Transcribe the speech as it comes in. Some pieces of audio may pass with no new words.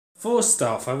First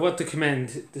off, I want to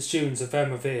commend the students of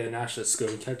MFA National School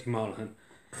in County Monaghan.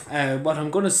 What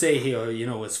I'm going to say here,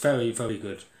 it's very, very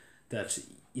good that,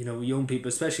 young people,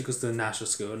 especially because they're national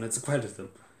school, and it's a credit to them.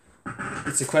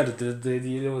 It's a credit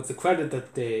it's a credit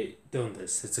that they done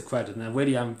this. It's a credit, and I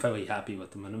really am very happy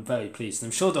with them, and I'm very pleased. And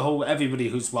I'm sure everybody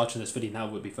who's watching this video now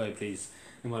will be very pleased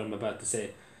in what I'm about to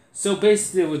say. So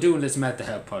basically, we're doing this mental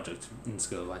health project in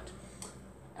school, right?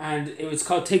 And it was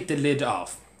called Take the Lid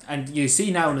Off. And you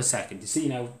see now in a second,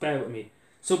 bear with me.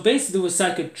 So basically, there was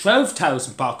like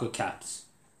 12,000 pocket caps.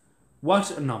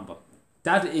 What a number.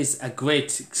 That is a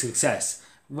great success.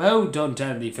 Well done,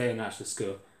 Denley Fair National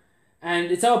School.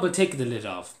 And it's all about taking the lid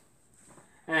off.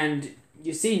 And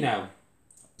you see now,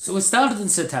 so it started in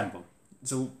September.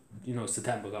 So,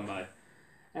 September gone by.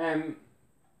 And,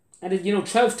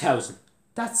 12,000.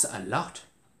 That's a lot.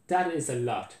 That is a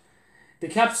lot. The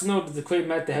caps noted the Queen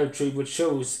Mental Health Tree, which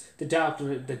shows the dark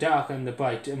and the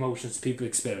bright emotions people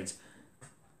experience.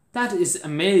 That is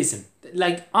amazing.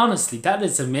 Like, honestly, that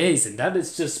is amazing. That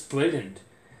is just brilliant.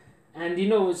 And,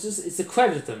 it's a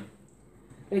credit to them.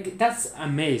 Like, that's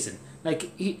amazing. Like,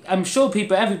 I'm sure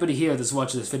everybody here that's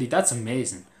watching this video, that's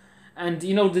amazing. And,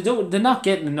 they're not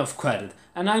getting enough credit.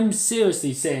 And I'm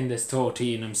seriously saying this to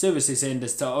OT, and I'm seriously saying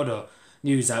this to other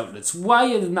news outlets.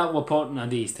 Why are they not reporting on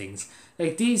these things?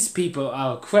 Like, these people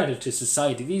are a credit to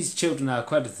society. These children are a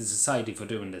credit to society for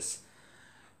doing this.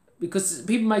 Because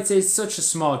people might say it's such a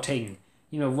small thing.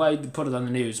 Why they put it on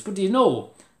the news? But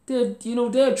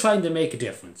they're trying to make a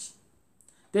difference.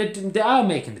 They are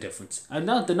making the difference. And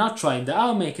they're not trying, they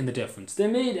are making the difference.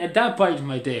 That brightened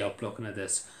my day up looking at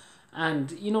this. And,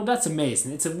 that's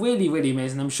amazing. It's a really, really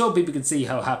amazing. I'm sure people can see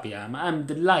how happy I am. I'm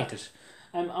delighted.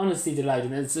 I'm honestly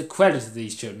delighted. And it's a credit to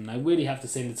these children. I really have to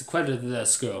say it's a credit to their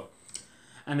school.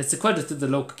 And it's a credit to the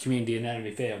local community in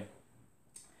Enemy Fair.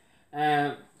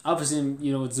 Obviously,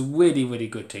 it's a really, really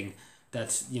good thing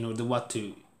that, I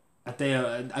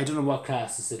don't know what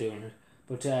classes they're doing it,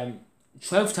 but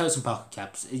 12,000 pocket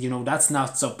caps, that's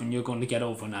not something you're going to get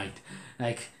overnight.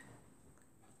 Like,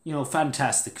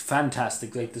 fantastic.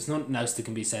 Like, there's nothing else that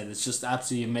can be said. It's just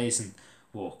absolutely amazing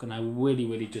work. And I really,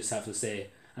 really just have to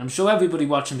say, and I'm sure everybody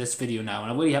watching this video now,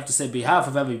 and I really have to say on behalf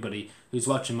of everybody who's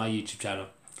watching my YouTube channel,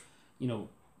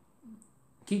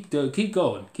 keep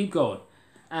going.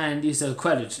 And you say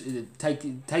credit,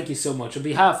 thank you so much. On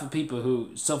behalf of people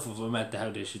who suffer from mental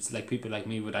health issues, like people like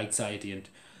me with anxiety and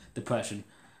depression,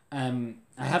 I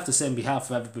have to say on behalf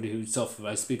of everybody who suffer,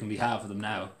 I speak on behalf of them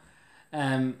now,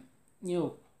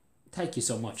 thank you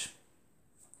so much.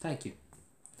 Thank you.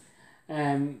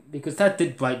 Because that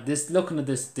did looking at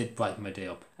this did brighten my day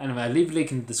up. Anyway, I'll leave a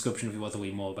link in the description if you want to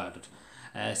read more about it.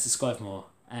 Subscribe more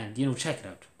and, check it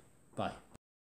out. Bye.